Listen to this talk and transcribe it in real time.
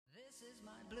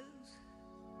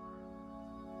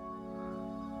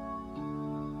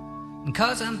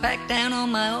'cause I'm back down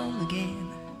on my own again.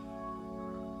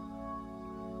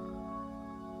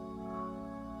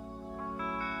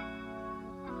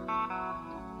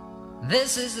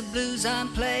 This is the blues I'm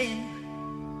playing.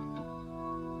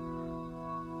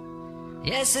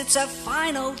 Yes, it's a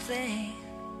fine old thing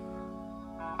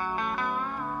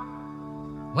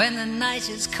when the night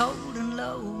is cold and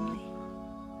lonely.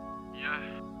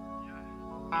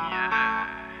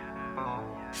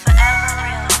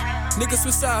 Niggas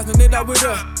switch sides and they not with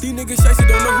us. These niggas shicey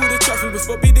don't know who to trust. We was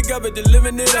supposed to be together, just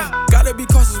living it up. Gotta be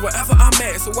cautious wherever I'm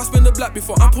at, so I spin the block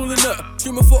before I'm pulling up.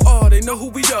 Screaming for all, they know who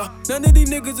we are. None of these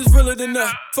niggas is realer than us.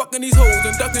 Fucking these hoes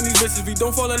and ducking these bitches. We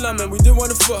don't fall in line, man, we didn't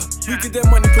wanna fuck. We get that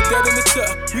money, put that in the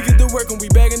tuck. We get to work and we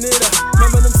bagging it up.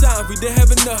 Remember them times we didn't have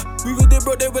enough. We was there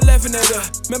broke, they were laughing at us.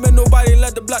 Remember nobody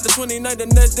left the block the 29th. The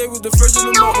next day was the first of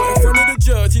the month. In front of the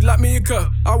judge, he locked me in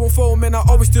cup. I won't fold, man, I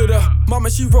always stood up.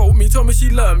 Mama, she wrote me, told me she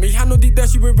loved me. I know deep down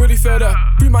she been really fed up.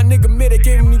 Free my nigga mid, it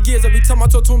gave him the gears. Every time I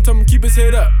talk to him, tell him keep his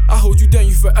head up. I hold you down,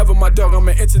 you forever my dog.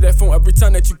 I'ma answer that phone every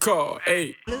time that you call.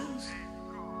 Ayy. Blues,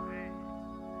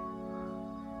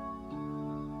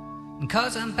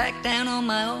 'cause I'm back down on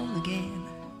my own again.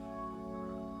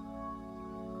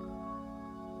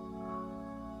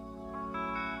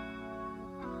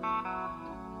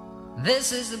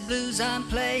 This is the blues I'm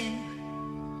playing.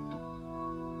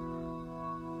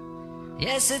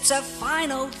 Yes, it's a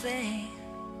fine old thing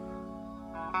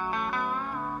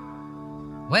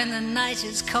when the night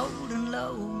is cold and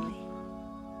lonely.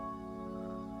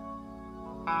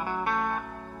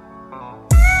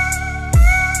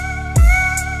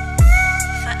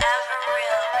 Forever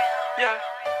real. Yeah.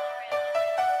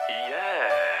 Yeah.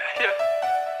 Yeah.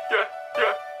 Yeah.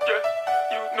 Yeah. Yeah.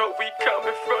 You know we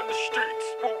coming from the streets.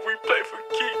 When we play for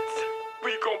keeps,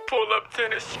 we gon' pull up to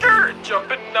the skirt,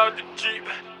 jumping out the Jeep.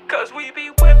 'Cause we be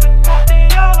whipping off the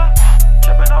yellow,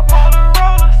 tripping up all the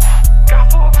rollers. Got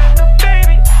 4 in the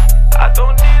baby. I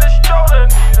don't need a stroller,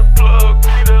 need a plug,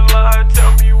 need a line.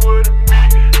 Tell me what it